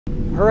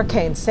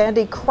Hurricane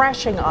Sandy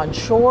crashing on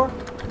shore.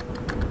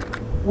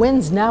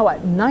 Winds now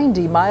at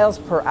 90 miles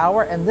per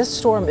hour, and this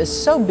storm is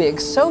so big,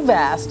 so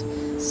vast,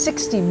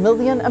 60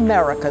 million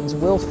Americans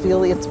will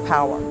feel its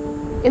power.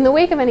 In the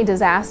wake of any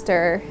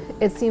disaster,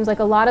 it seems like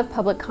a lot of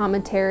public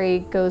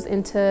commentary goes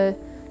into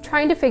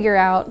trying to figure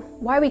out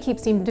why we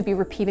seem to be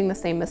repeating the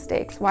same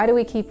mistakes. Why do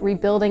we keep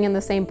rebuilding in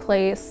the same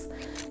place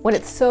when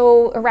it's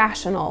so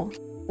irrational?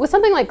 With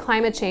something like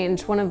climate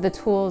change, one of the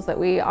tools that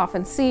we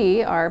often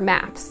see are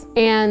maps.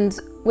 And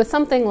with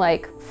something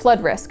like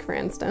flood risk, for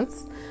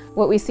instance,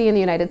 what we see in the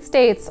United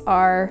States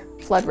are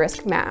flood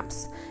risk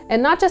maps.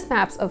 And not just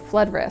maps of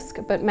flood risk,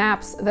 but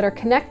maps that are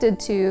connected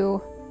to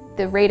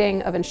the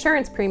rating of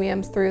insurance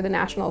premiums through the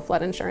National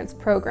Flood Insurance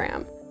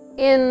Program.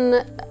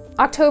 In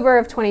October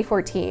of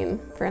 2014,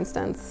 for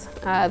instance,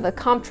 the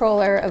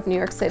comptroller of New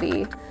York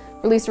City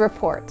released a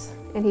report,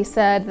 and he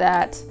said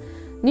that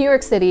New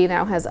York City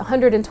now has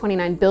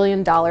 $129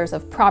 billion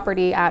of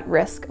property at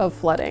risk of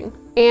flooding.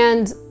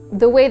 And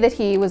the way that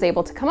he was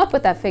able to come up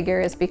with that figure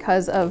is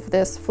because of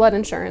this flood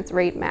insurance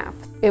rate map.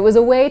 It was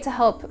a way to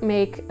help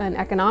make an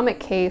economic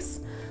case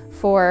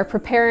for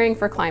preparing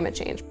for climate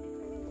change.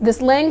 This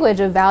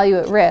language of value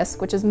at risk,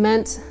 which is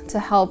meant to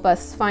help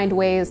us find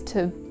ways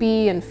to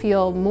be and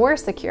feel more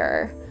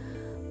secure,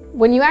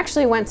 when you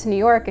actually went to New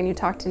York and you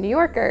talked to New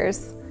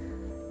Yorkers,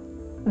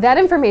 that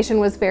information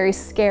was very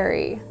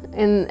scary.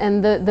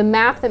 And the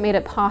map that made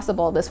it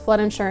possible, this flood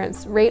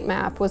insurance rate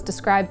map, was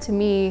described to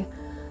me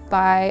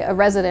by a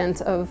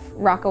resident of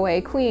Rockaway,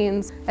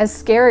 Queens, as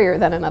scarier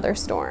than another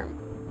storm.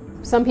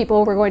 Some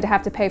people were going to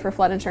have to pay for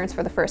flood insurance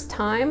for the first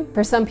time.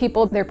 For some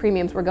people, their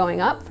premiums were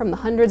going up from the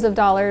hundreds of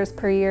dollars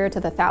per year to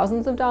the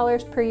thousands of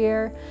dollars per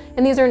year.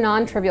 And these are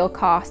non-trivial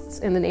costs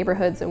in the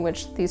neighborhoods in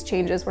which these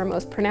changes were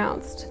most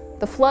pronounced.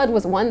 The flood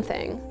was one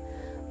thing,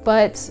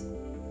 but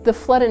the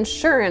flood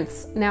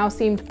insurance now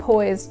seemed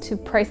poised to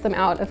price them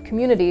out of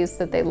communities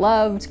that they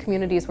loved,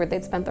 communities where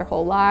they'd spent their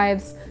whole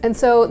lives. And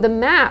so the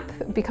map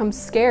becomes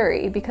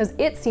scary because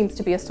it seems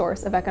to be a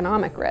source of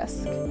economic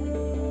risk.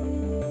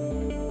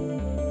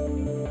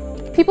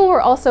 People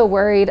were also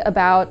worried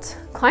about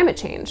climate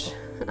change,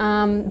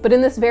 but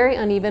in this very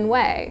uneven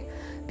way,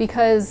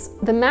 because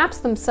the maps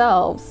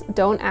themselves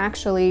don't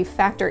actually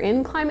factor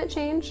in climate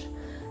change.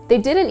 They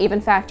didn't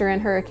even factor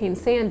in Hurricane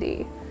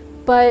Sandy.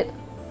 But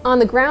on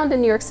the ground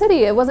in New York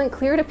City, it wasn't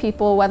clear to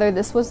people whether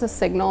this was a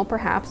signal,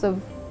 perhaps,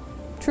 of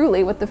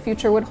truly what the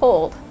future would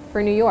hold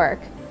for New York.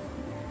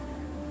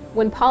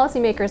 When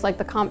policymakers like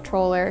the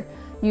comptroller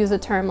use a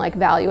term like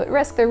value at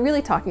risk, they're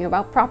really talking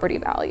about property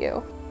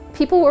value.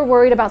 People were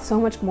worried about so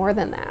much more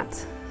than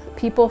that.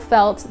 People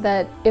felt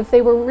that if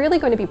they were really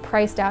going to be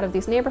priced out of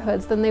these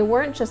neighborhoods, then they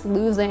weren't just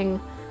losing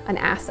an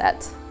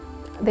asset.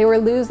 They were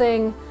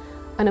losing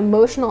an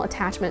emotional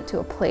attachment to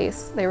a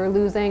place. They were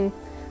losing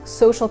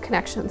social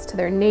connections to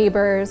their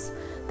neighbors.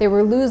 They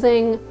were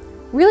losing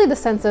really the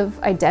sense of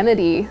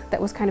identity that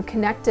was kind of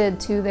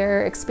connected to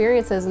their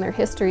experiences and their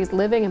histories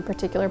living in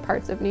particular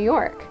parts of New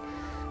York.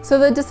 So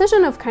the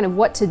decision of kind of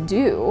what to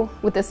do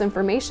with this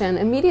information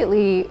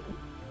immediately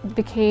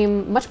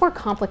became much more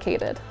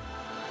complicated.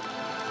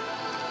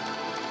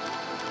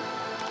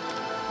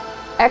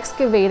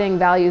 Excavating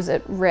values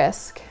at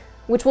risk,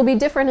 which will be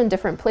different in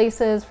different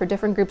places for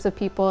different groups of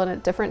people and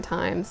at different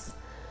times,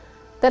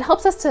 that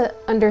helps us to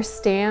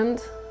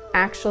understand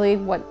actually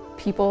what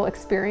people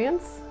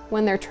experience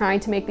when they're trying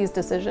to make these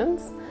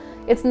decisions.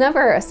 It's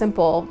never a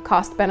simple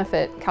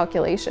cost-benefit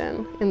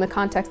calculation in the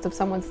context of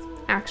someone's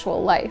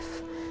actual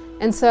life.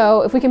 And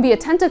so if we can be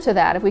attentive to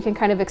that, if we can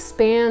kind of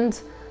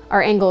expand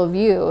our angle of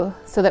view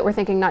so that we're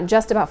thinking not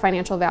just about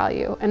financial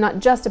value and not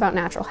just about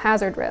natural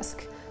hazard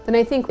risk, then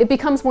I think it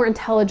becomes more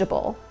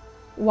intelligible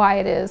why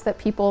it is that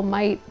people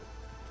might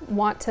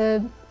want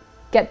to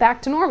get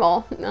back to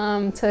normal,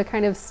 to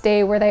kind of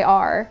stay where they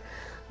are,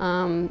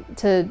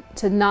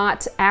 to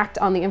not act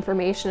on the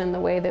information in the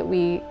way that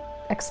we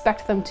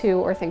expect them to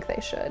or think they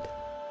should.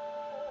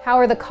 How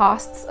are the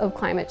costs of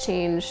climate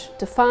change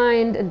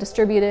defined and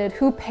distributed?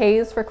 Who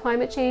pays for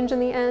climate change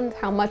in the end?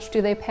 How much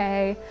do they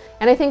pay?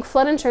 And I think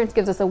flood insurance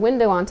gives us a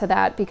window onto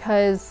that,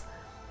 because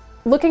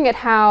looking at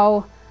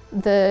how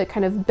the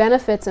kind of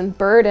benefits and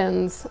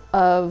burdens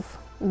of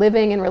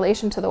living in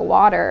relation to the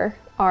water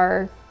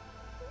are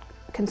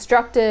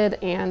constructed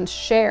and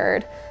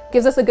shared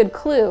gives us a good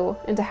clue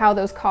into how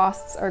those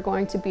costs are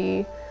going to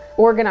be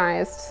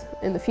organized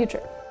in the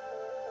future.